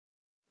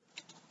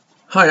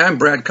Hi, I'm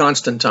Brad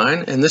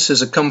Constantine, and this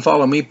is a Come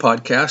Follow Me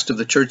podcast of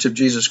the Church of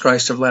Jesus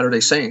Christ of Latter-day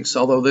Saints.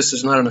 Although this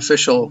is not an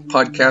official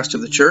podcast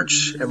of the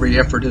church, every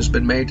effort has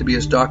been made to be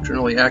as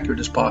doctrinally accurate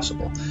as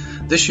possible.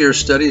 This year's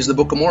study is the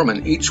Book of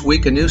Mormon. Each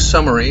week, a new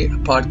summary, a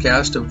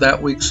podcast of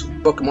that week's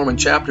Book of Mormon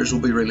chapters will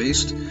be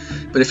released.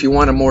 But if you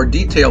want a more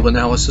detailed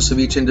analysis of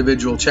each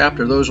individual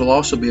chapter, those will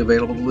also be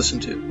available to listen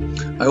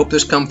to. I hope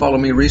this Come Follow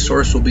Me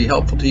resource will be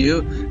helpful to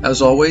you.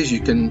 As always, you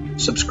can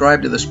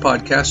subscribe to this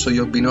podcast so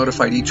you'll be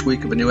notified each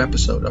week of a new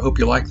episode. I hope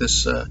you like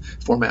this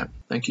format.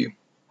 Thank you.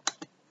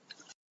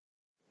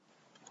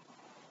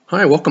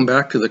 Hi, welcome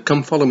back to the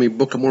Come Follow Me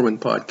Book of Mormon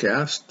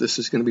podcast. This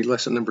is going to be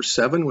lesson number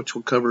 7, which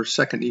will cover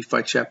 2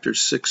 Nephi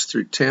chapters 6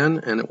 through 10,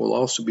 and it will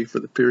also be for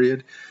the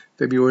period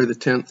February the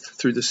 10th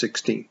through the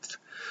 16th.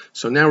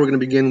 So now we're going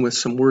to begin with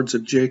some words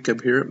of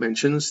Jacob here. It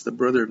mentions the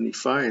brother of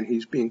Nephi, and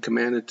he's being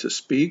commanded to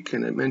speak,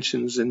 and it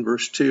mentions in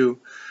verse 2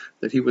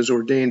 that he was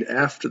ordained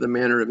after the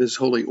manner of his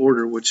holy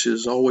order, which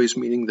is always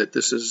meaning that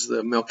this is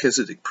the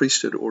Melchizedek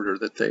priesthood order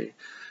that they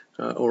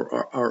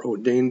are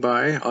ordained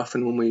by.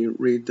 Often when we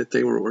read that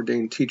they were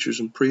ordained teachers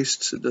and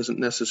priests, it doesn't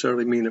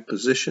necessarily mean a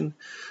position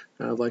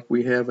like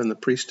we have in the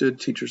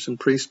priesthood, teachers and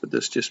priests, but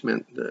this just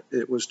meant that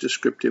it was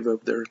descriptive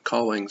of their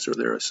callings or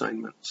their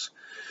assignments.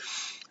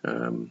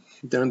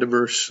 Down to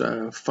verse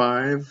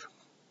 5,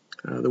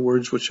 the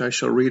words which I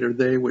shall read are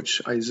they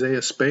which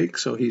Isaiah spake.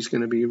 So he's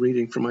going to be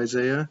reading from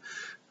Isaiah.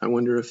 I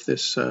wonder if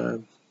this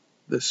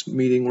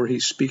meeting where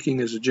he's speaking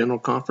is a general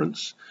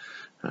conference,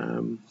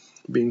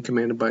 being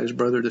commanded by his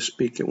brother to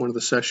speak at one of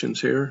the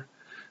sessions here.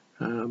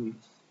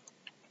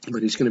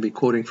 But he's going to be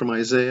quoting from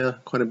Isaiah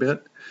quite a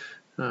bit.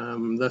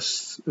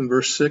 Thus, in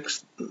verse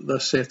 6,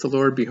 thus saith the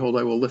Lord, behold,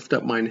 I will lift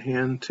up mine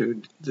hand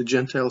to the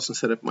Gentiles and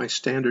set up my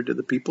standard to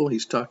the people.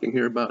 He's talking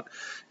here about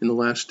in the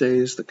last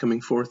days, the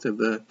coming forth of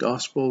the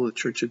gospel, the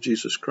Church of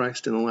Jesus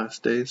Christ in the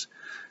last days.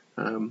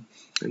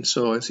 And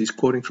so as he's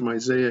quoting from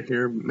Isaiah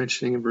here,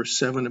 mentioning in verse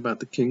 7 about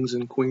the kings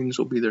and queens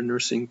will be their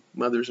nursing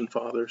mothers and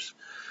fathers.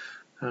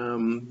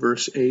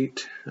 Verse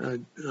 8,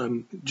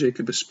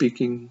 Jacob is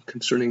speaking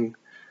concerning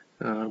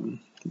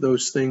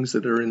those things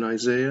that are in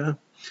Isaiah.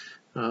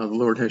 The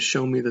Lord has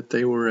shown me that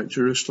they were at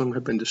Jerusalem,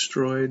 have been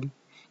destroyed,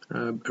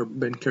 or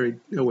been carried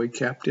away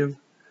captive.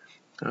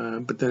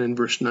 But then in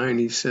verse 9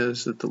 he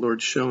says that the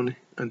Lord shown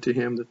unto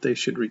him that they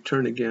should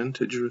return again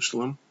to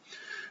Jerusalem.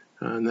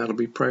 And that'll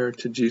be prior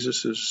to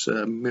Jesus'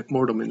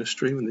 mortal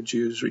ministry when the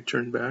Jews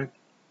return back.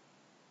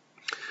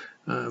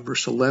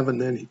 Verse 11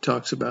 then he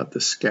talks about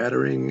the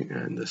scattering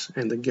and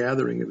the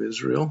gathering of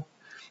Israel.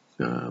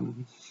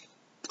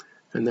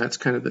 And that's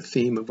kind of the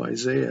theme of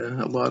Isaiah.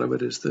 A lot of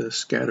it is the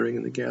scattering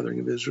and the gathering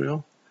of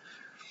Israel.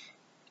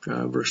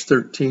 Verse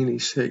 13,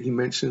 he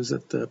mentions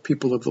that the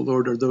people of the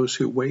Lord are those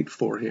who wait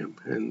for him.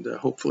 And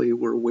hopefully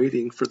we're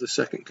waiting for the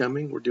second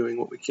coming. We're doing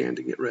what we can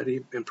to get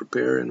ready and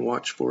prepare and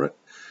watch for it.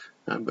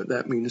 But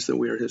that means that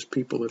we are his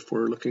people if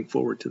we're looking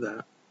forward to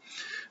that.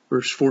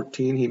 Verse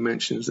 14, he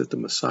mentions that the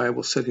Messiah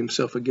will set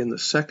himself again the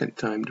second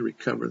time to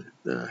recover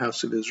the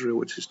house of Israel,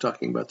 which is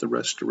talking about the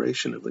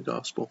restoration of the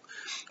gospel,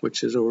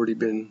 which has already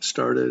been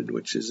started,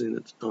 which is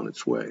on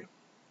its way.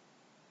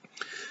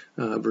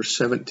 Verse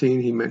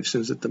 17, he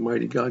mentions that the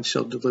mighty God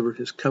shall deliver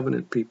his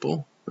covenant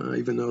people,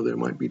 even though there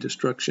might be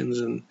destructions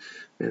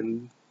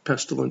and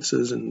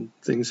pestilences and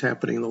things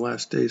happening in the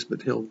last days,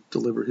 but he'll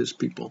deliver his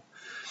people.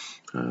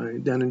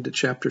 Down into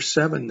chapter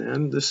 7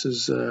 then, this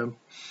is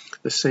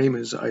the same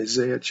as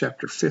Isaiah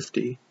chapter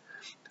 50.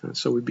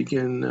 So we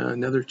begin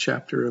another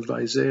chapter of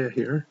Isaiah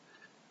here.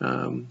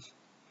 And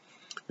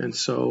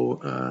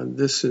so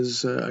this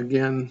is,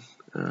 again,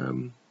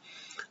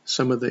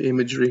 some of the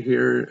imagery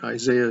here.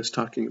 Isaiah is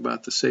talking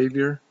about the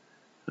Savior,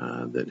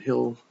 that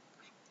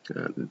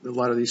a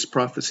lot of these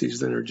prophecies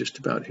then are just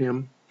about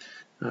him.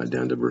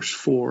 Down to verse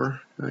 4,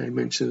 he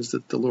mentions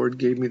that the Lord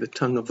gave me the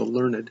tongue of the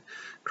learned.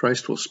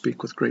 Christ will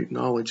speak with great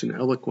knowledge and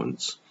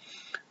eloquence.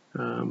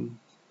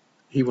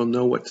 He will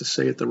know what to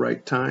say at the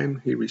right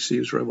time. He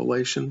receives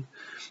revelation.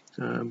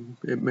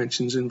 It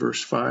mentions in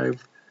verse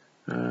 5,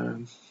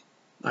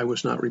 I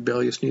was not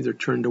rebellious, neither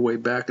turned away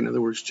back. In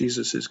other words,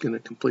 Jesus is going to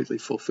completely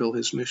fulfill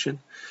his mission.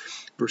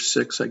 Verse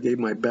 6, I gave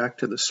my back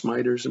to the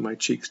smiters and my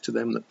cheeks to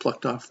them that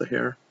plucked off the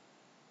hair.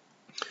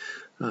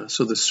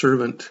 So the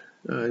servant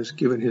is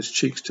given his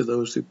cheeks to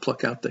those who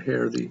pluck out the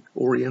hair. The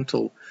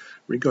Oriental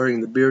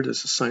regarding the beard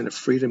is a sign of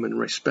freedom and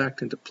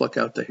respect, and to pluck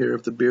out the hair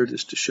of the beard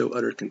is to show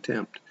utter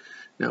contempt.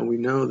 Now we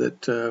know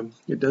that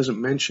it doesn't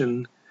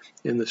mention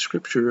in the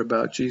scripture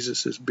about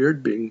Jesus'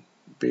 beard being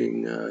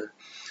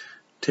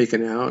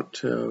taken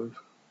out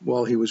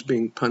while he was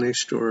being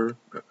punished or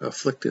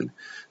afflicted.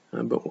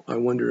 But I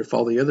wonder if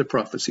all the other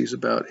prophecies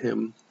about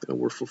him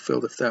were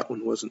fulfilled, if that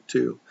one wasn't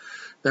too.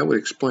 That would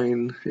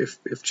explain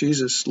if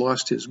Jesus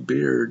lost his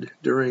beard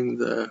during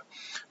the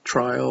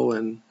trial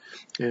and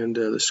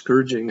the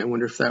scourging. I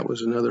wonder if that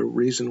was another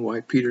reason why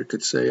Peter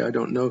could say, I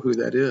don't know who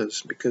that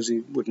is, because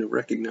he wouldn't have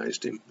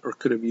recognized him or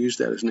could have used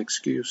that as an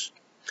excuse.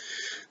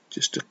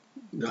 Just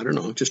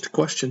a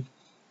question.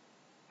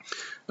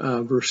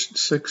 Verse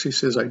 6, he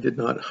says, I did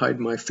not hide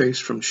my face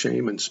from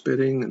shame and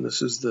spitting, and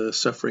this is the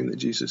suffering that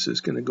Jesus is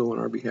going to go on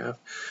our behalf.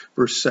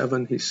 Verse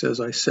 7, he says,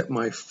 I set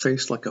my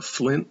face like a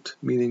flint,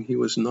 meaning he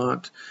was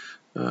not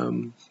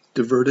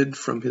diverted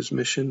from his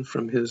mission,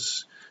 from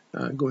his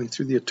going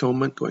through the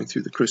atonement, going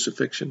through the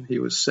crucifixion. He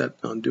was set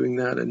on doing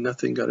that, and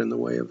nothing got in the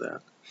way of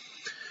that.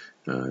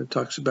 It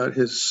talks about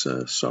his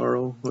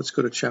sorrow. Let's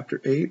go to chapter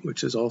 8,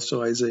 which is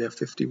also Isaiah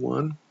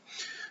 51.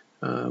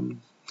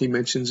 He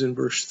mentions in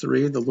verse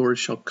 3, the Lord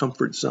shall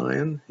comfort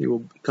Zion. He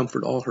will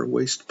comfort all her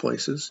waste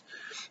places,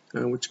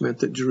 which meant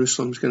that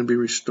Jerusalem is going to be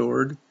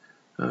restored.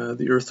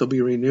 The earth will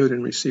be renewed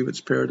and receive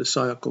its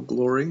paradisiacal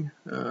glory,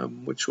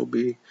 which will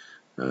be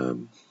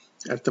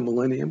at the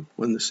millennium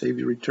when the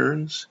Savior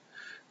returns.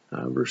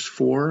 Verse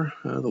 4,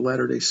 the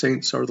Latter-day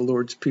Saints are the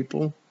Lord's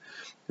people,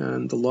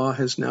 and the law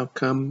has now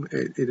come.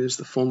 It is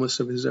the fullness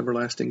of his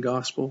everlasting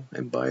gospel,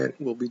 and by it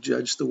will be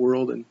judged the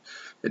world, and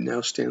it now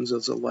stands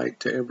as a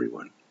light to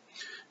everyone.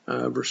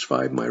 Verse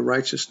 5, my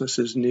righteousness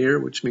is near,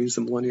 which means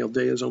the millennial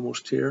day is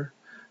almost here.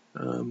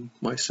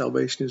 My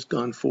salvation has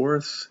gone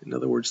forth. In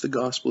other words, the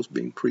gospel is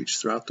being preached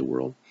throughout the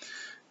world.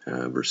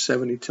 Verse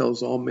 7, he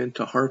tells all men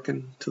to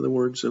hearken to the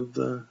words of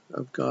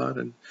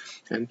God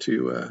and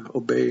to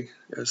obey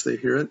as they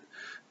hear it.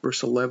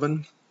 Verse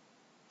 11,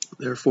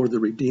 therefore the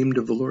redeemed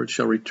of the Lord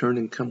shall return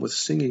and come with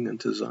singing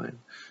unto Zion.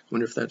 I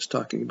wonder if that's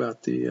talking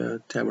about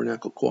the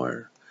tabernacle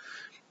choir.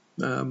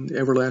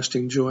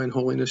 Everlasting joy and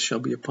holiness shall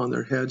be upon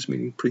their heads,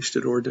 meaning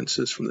priesthood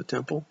ordinances from the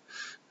temple.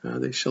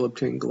 They shall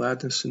obtain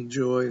gladness and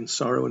joy, and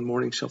sorrow and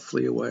mourning shall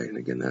flee away. And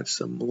again, that's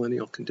the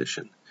millennial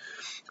condition.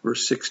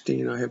 Verse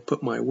 16, I have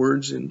put my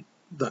words in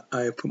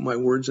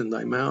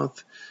thy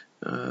mouth.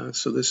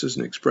 So this is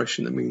an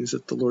expression that means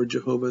that the Lord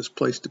Jehovah is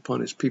placed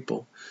upon his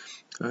people,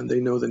 and they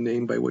know the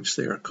name by which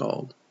they are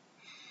called.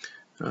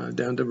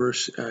 Down to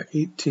verse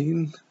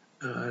 18.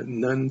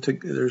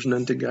 There's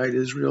none to guide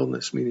Israel, and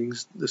this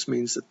means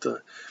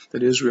that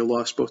Israel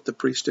lost both the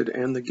priesthood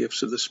and the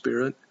gifts of the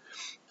Spirit.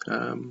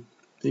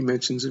 He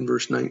mentions in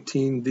verse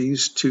 19,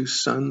 these two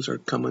sons are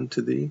come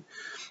unto thee.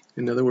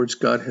 In other words,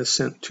 God has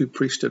sent two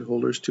priesthood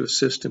holders to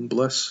assist and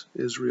bless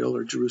Israel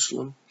or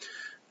Jerusalem.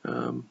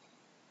 And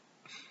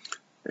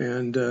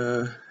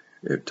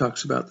it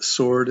talks about the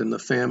sword and the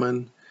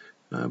famine.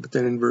 But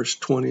then in verse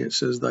 20 it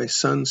says, thy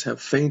sons have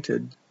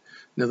fainted.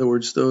 In other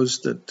words, those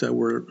that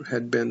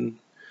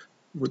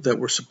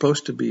were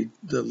supposed to be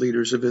the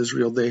leaders of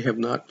Israel, they have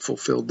not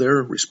fulfilled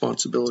their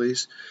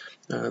responsibilities.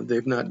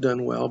 They've not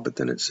done well. But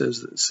then it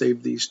says that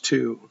save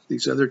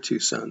these other two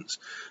sons.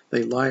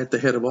 They lie at the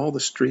head of all the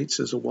streets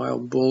as a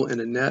wild bull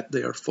in a net.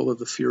 They are full of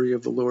the fury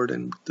of the Lord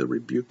and the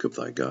rebuke of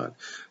thy God.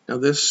 Now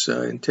this,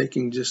 in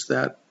taking just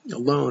that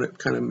alone, it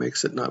kind of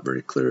makes it not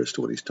very clear as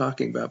to what he's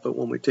talking about. But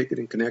when we take it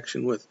in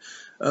connection with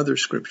other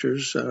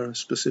scriptures,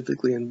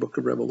 specifically in book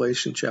of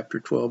Revelation, chapter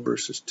 12,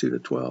 verses 2 to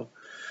 12,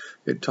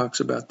 it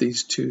talks about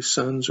these two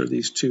sons, or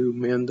these two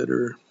men that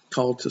are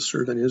called to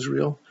serve in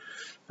Israel,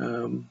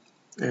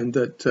 and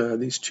that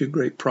these two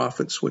great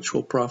prophets, which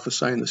will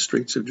prophesy in the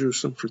streets of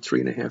Jerusalem for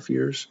 3.5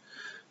 years,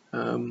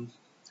 and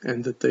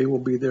that they will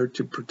be there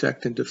to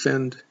protect and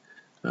defend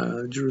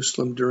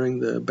Jerusalem during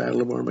the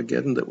Battle of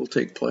Armageddon that will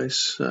take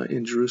place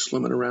in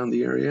Jerusalem and around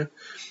the area,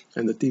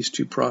 and that these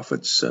two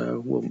prophets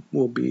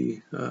will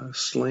be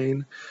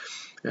slain.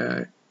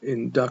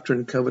 In Doctrine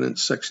and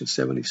Covenants, section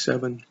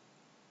 77,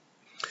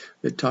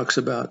 it talks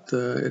about,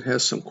 it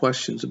has some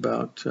questions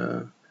about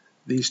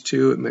these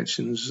two. It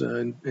mentions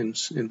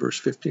in verse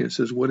 15, it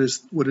says, what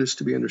is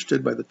to be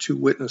understood by the two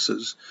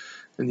witnesses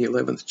in the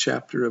 11th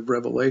chapter of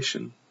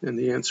Revelation? And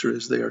the answer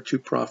is they are two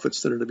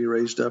prophets that are to be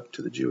raised up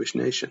to the Jewish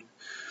nation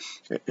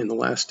in the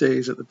last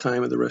days at the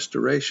time of the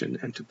restoration,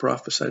 and to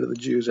prophesy to the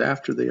Jews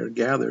after they are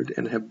gathered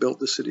and have built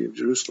the city of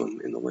Jerusalem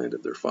in the land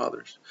of their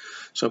fathers.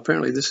 So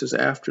apparently this is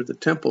after the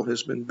temple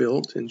has been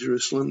built in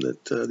Jerusalem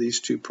that these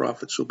two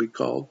prophets will be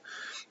called.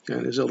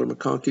 And as Elder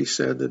McConkie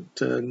said,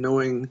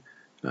 that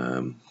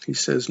he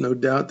says, no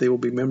doubt they will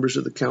be members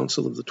of the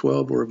Council of the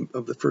 12 or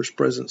of the First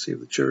Presidency of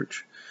the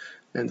Church,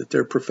 and that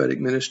their prophetic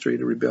ministry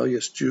to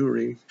rebellious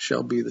Jewry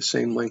shall be the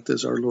same length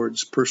as our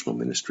Lord's personal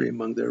ministry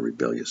among their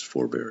rebellious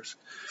forebears.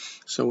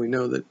 So we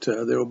know that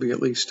there will be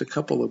at least a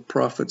couple of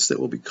prophets that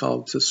will be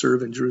called to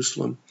serve in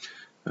Jerusalem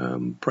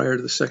prior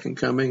to the second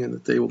coming, and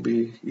that they will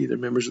be either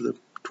members of the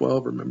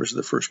 12 or members of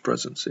the First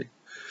Presidency.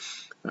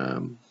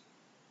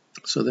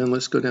 So then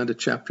let's go down to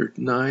chapter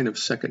 9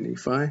 of 2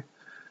 Nephi.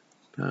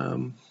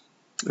 And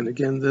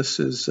again, this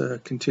is a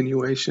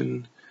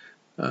continuation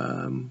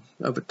of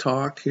a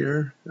talk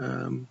here.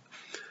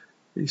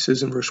 He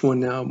says in verse 1,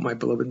 now, my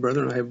beloved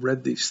brethren, I have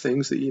read these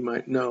things that ye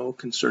might know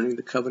concerning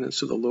the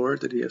covenants of the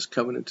Lord, that he has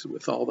covenanted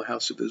with all the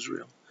house of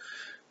Israel.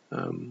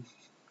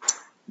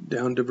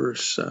 Down to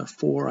verse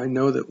 4, I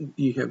know that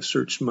ye have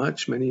searched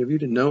much, many of you,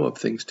 to know of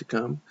things to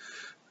come.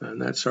 And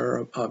that's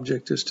our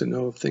object, is to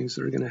know of things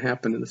that are going to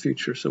happen in the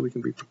future so we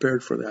can be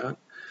prepared for that.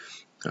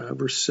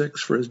 Verse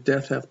 6, for as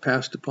death hath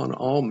passed upon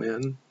all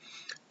men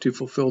to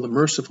fulfill the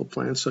merciful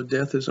plan. So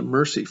death is a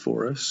mercy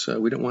for us.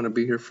 We don't want to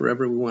be here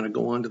forever. We want to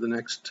go on to the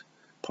next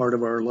part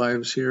of our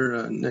lives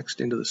here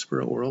next into the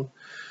spirit world.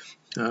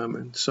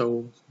 And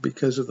so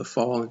because of the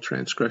fall and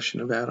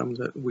transgression of Adam,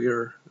 that we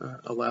are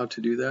allowed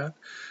to do that.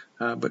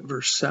 But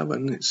verse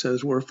 7, it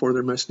says, wherefore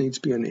there must needs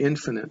be an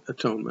infinite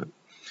atonement.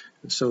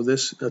 And so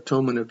this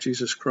atonement of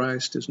Jesus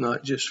Christ is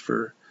not just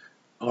for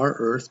our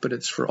earth, but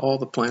it's for all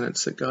the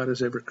planets that God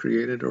has ever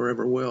created or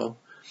ever will.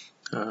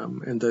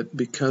 And that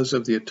because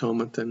of the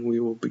atonement, then we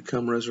will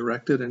become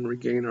resurrected and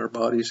regain our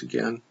bodies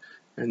again,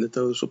 and that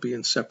those will be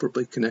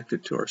inseparably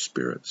connected to our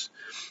spirits.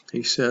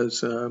 He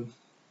says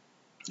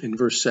in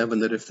verse 7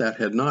 that if that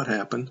had not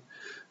happened,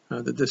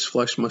 that this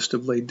flesh must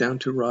have laid down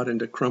to rot and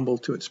to crumble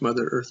to its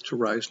mother earth to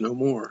rise no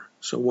more.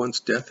 So once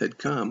death had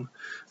come,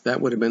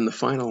 that would have been the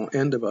final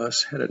end of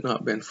us had it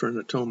not been for an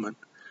atonement.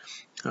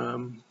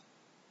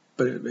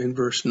 But in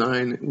verse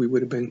 9, we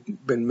would have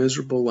been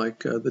miserable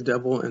like the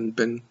devil and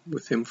been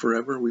with him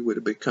forever. We would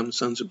have become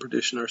sons of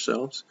perdition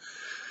ourselves.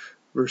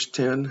 Verse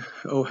 10,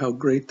 oh, how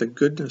great the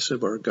goodness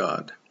of our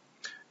God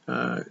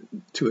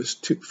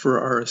for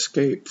our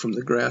escape from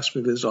the grasp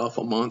of his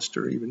awful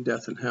monster, even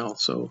death and hell.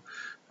 So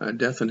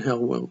death and hell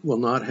will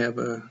not have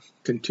a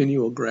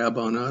continual grab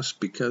on us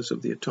because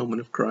of the atonement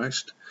of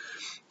Christ.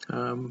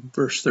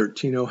 Verse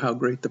 13, oh, how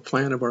great the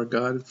plan of our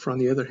God. For on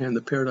the other hand,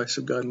 the paradise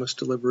of God must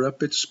deliver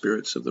up its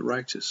spirits of the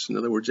righteous. In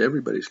other words,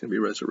 everybody's going to be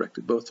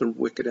resurrected, both the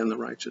wicked and the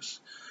righteous.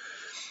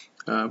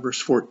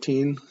 Verse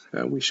 14,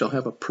 we shall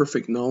have a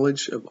perfect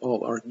knowledge of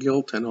all our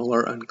guilt and all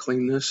our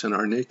uncleanness and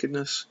our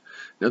nakedness.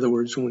 In other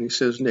words, when he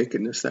says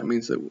nakedness, that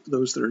means that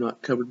those that are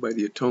not covered by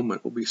the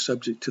atonement will be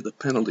subject to the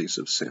penalties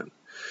of sin.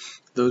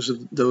 Those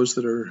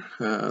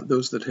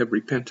that have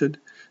repented,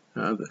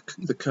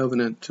 the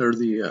covenant or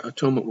the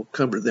atonement will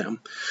cover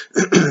them,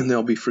 and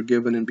they'll be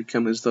forgiven and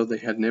become as though they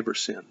had never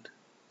sinned.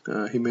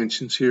 He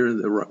mentions here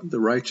the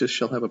righteous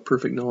shall have a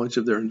perfect knowledge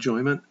of their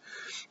enjoyment,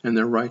 and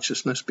their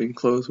righteousness being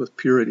clothed with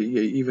purity,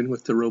 even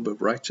with the robe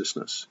of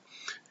righteousness.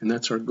 And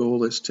that's our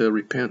goal, is to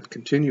repent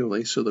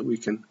continually so that we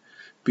can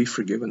be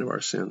forgiven of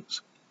our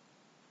sins.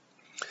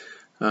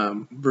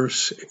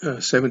 Verse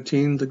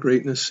 17, the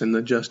greatness and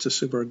the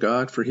justice of our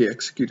God, for he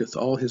executeth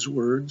all his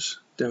words.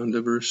 Down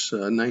to verse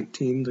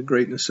 19, the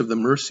greatness of the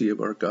mercy of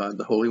our God,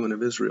 the Holy One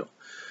of Israel,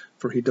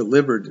 for he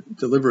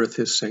delivereth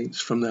his saints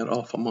from that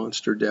awful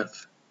monster,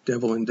 death,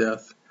 devil and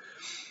death.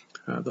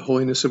 The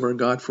holiness of our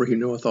God, for he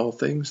knoweth all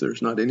things.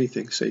 There's not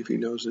anything save he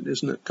knows it.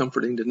 Isn't it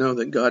comforting to know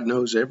that God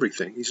knows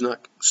everything? He's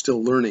not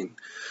still learning.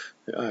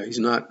 He's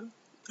not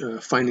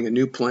finding a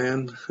new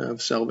plan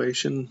of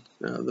salvation.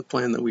 The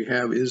plan that we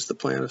have is the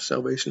plan of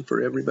salvation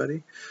for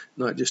everybody,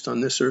 not just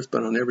on this earth,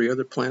 but on every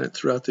other planet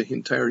throughout the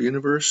entire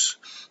universe.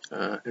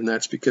 And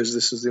that's because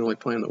this is the only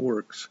plan that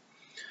works.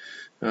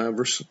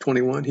 Verse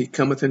 21, he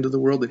cometh into the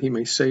world that he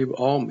may save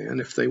all men,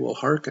 if they will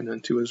hearken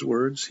unto his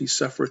words. He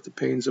suffereth the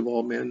pains of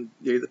all men,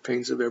 yea, the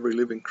pains of every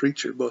living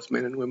creature, both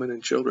men and women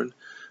and children,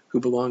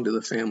 who belong to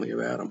the family of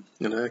Adam.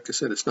 And like I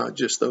said, it's not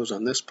just those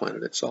on this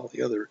planet, it's all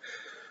the other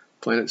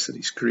planets that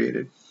he's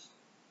created.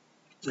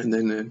 And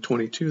then in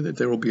 22, that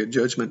there will be a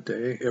judgment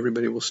day.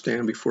 Everybody will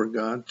stand before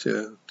God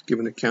to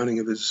give an accounting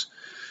of his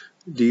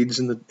deeds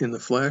in the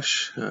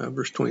flesh.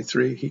 Verse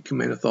 23, he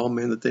commandeth all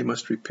men that they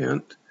must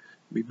repent,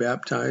 be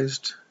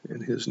baptized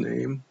in his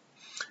name.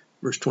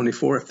 Verse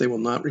 24, if they will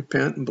not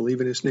repent and believe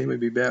in his name and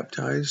be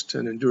baptized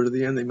and endure to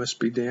the end, they must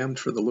be damned,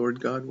 for the Lord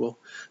God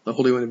the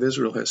Holy One of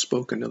Israel has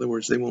spoken. In other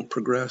words, they won't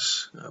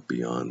progress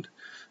beyond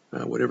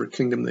whatever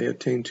kingdom they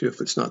attain to, if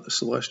it's not the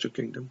celestial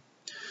kingdom.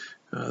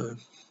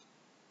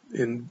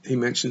 And he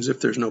mentions if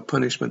there's no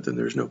punishment, then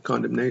there's no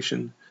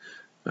condemnation.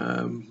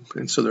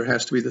 And so there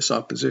has to be this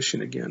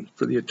opposition again.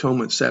 For the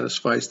atonement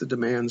satisfies the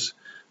demands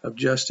of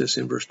justice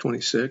in verse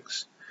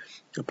 26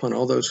 upon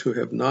all those who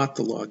have not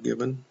the law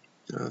given.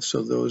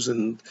 So those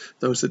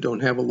that don't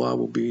have a law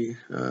will be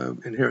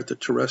inherit the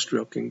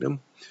terrestrial kingdom.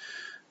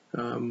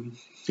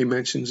 He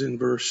mentions in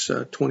verse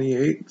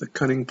 28 the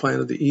cunning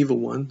plan of the evil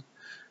one,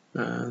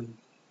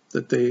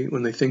 that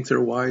when they think they're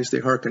wise, they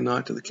hearken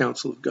not to the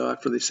counsel of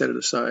God, for they set it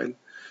aside.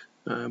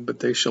 But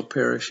they shall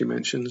perish, he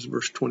mentions,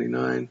 verse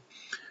 29.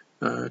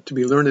 To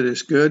be learned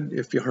is good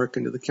if you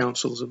hearken to the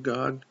counsels of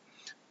God.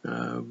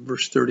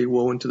 Verse 30,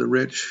 woe unto the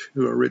rich,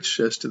 who are rich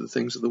as to the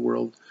things of the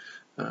world.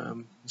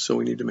 So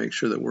we need to make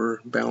sure that we're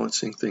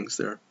balancing things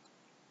there.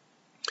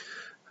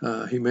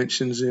 He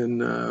mentions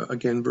in,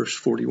 again, verse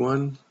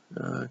 41,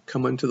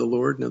 come unto the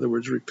Lord, in other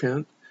words,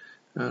 repent.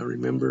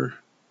 Remember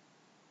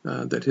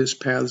that his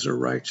paths are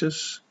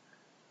righteous.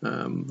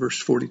 Verse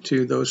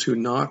 42, those who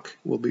knock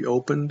will be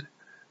opened.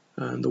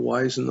 The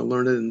wise and the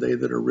learned, and they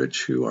that are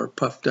rich who are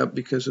puffed up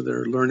because of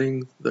their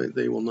learning,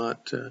 he will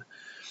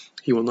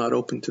not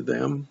open to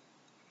them.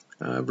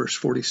 Verse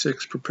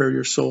 46, prepare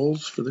your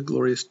souls for the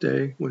glorious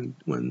day when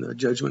the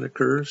judgment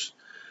occurs.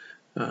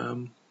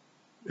 And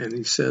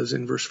he says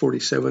in verse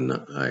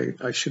 47,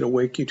 I should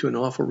awake you to an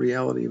awful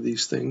reality of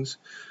these things,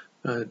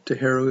 to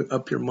harrow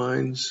up your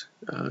minds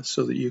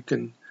so that you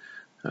can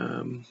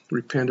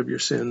repent of your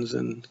sins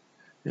and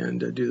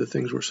do the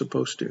things we're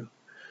supposed to.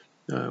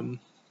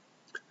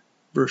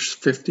 Verse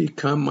 50,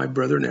 come, my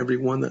brethren, every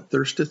one that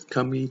thirsteth,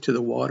 come ye to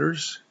the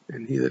waters,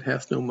 and he that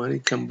hath no money,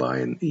 come buy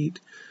and eat.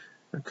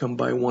 Come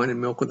buy wine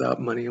and milk without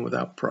money and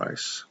without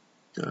price.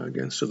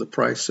 Again, so the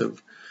price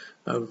of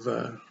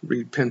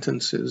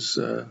repentance is,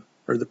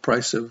 or the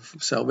price of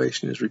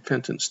salvation is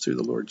repentance through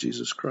the Lord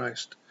Jesus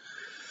Christ.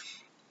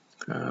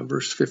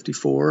 Verse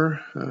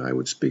 54, I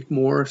would speak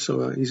more,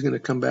 so he's going to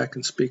come back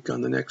and speak on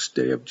the next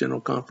day of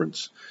General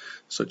Conference.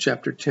 So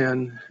chapter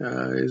 10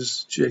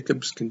 is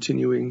Jacob's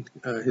continuing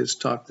his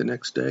talk the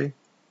next day.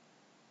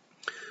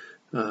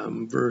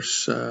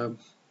 Verse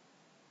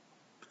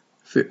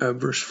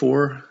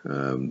 4,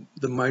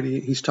 the mighty,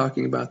 he's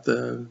talking about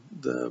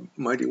the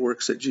mighty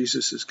works that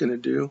Jesus is going to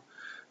do.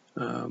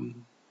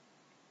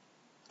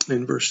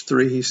 In verse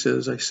 3, he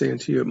says, I say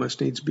unto you, it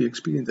must needs be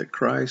expedient that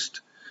Christ,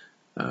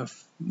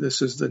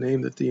 this is the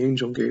name that the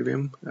angel gave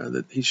him,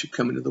 that he should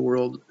come into the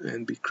world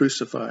and be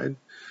crucified.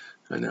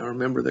 And now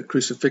remember that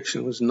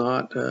crucifixion was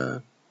not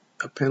a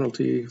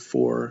penalty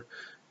for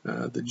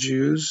the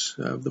Jews.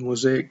 The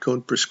Mosaic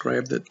Code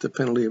prescribed that the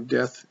penalty of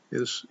death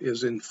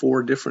is in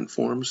 4 different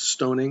forms: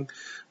 stoning,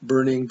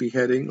 burning,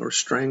 beheading, or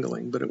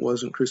strangling. But it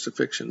wasn't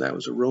crucifixion. That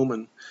was a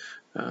Roman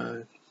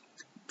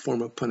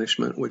form of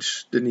punishment,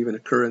 which didn't even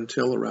occur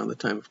until around the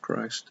time of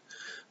Christ.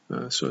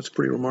 So it's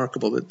pretty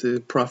remarkable that the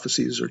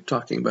prophecies are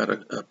talking about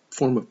a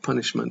form of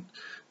punishment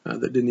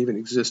that didn't even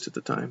exist at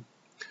the time.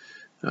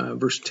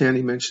 Verse 10,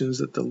 he mentions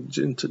that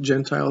the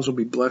Gentiles will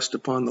be blessed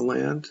upon the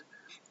land.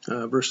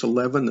 Verse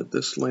 11, that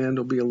this land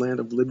will be a land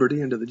of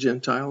liberty unto the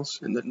Gentiles,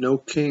 and that no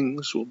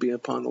kings will be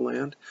upon the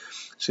land.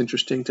 It's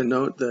interesting to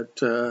note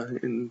that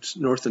in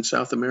North and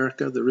South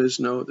America,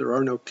 there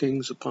are no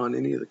kings upon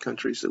any of the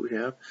countries that we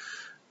have.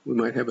 We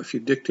might have a few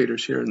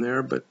dictators here and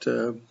there, but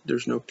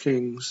there's no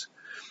kings.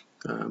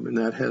 And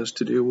that has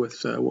to do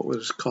with what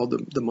was called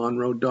the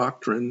Monroe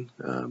Doctrine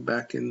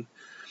back in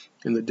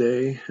the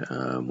day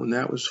when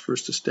that was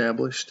first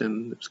established,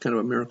 and it's kind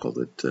of a miracle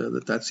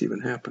that that's even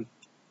happened.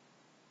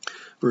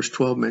 Verse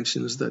 12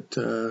 mentions that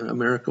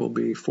America will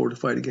be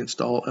fortified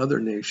against all other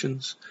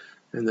nations,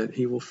 and that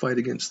he will fight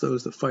against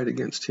those that fight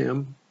against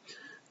him.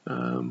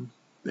 And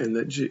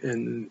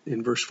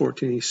in verse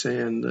 14 he's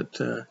saying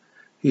that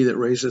he that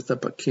raiseth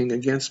up a king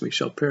against me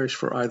shall perish,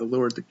 for I, the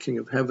Lord, the King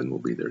of heaven, will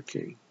be their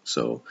king.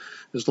 So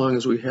as long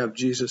as we have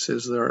Jesus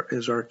as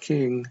our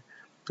king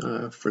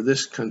for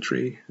this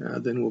country,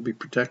 then we'll be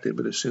protected.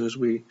 But as soon as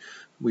we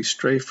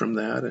stray from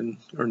that and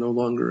are no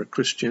longer a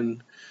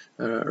Christian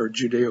or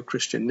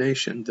Judeo-Christian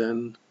nation,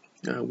 then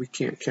we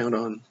can't count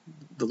on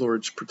the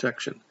Lord's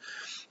protection.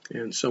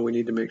 And so we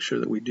need to make sure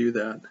that we do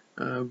that.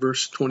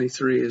 Verse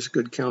 23 is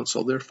good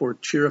counsel. Therefore,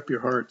 cheer up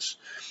your hearts,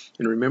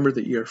 and remember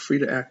that ye are free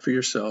to act for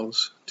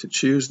yourselves, to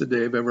choose the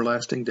day of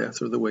everlasting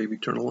death or the way of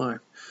eternal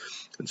life.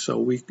 And so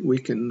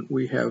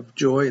we have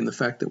joy in the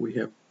fact that we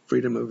have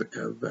freedom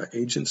of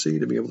agency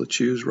to be able to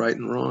choose right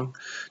and wrong,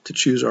 to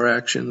choose our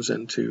actions,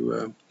 and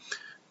to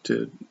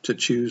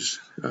choose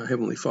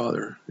Heavenly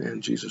Father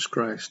and Jesus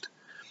Christ.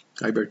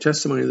 I bear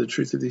testimony of the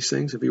truth of these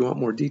things. If you want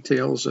more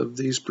details of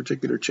these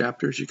particular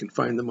chapters, you can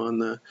find them on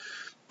the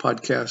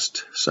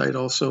podcast site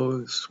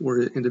also,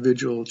 where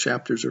individual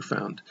chapters are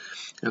found.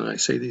 And I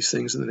say these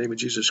things in the name of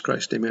Jesus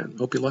Christ. Amen.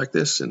 Hope you like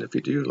this, and if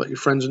you do, let your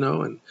friends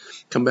know, and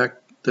come back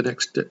the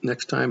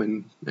next time,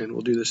 and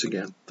we'll do this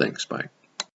again. Thanks. Bye.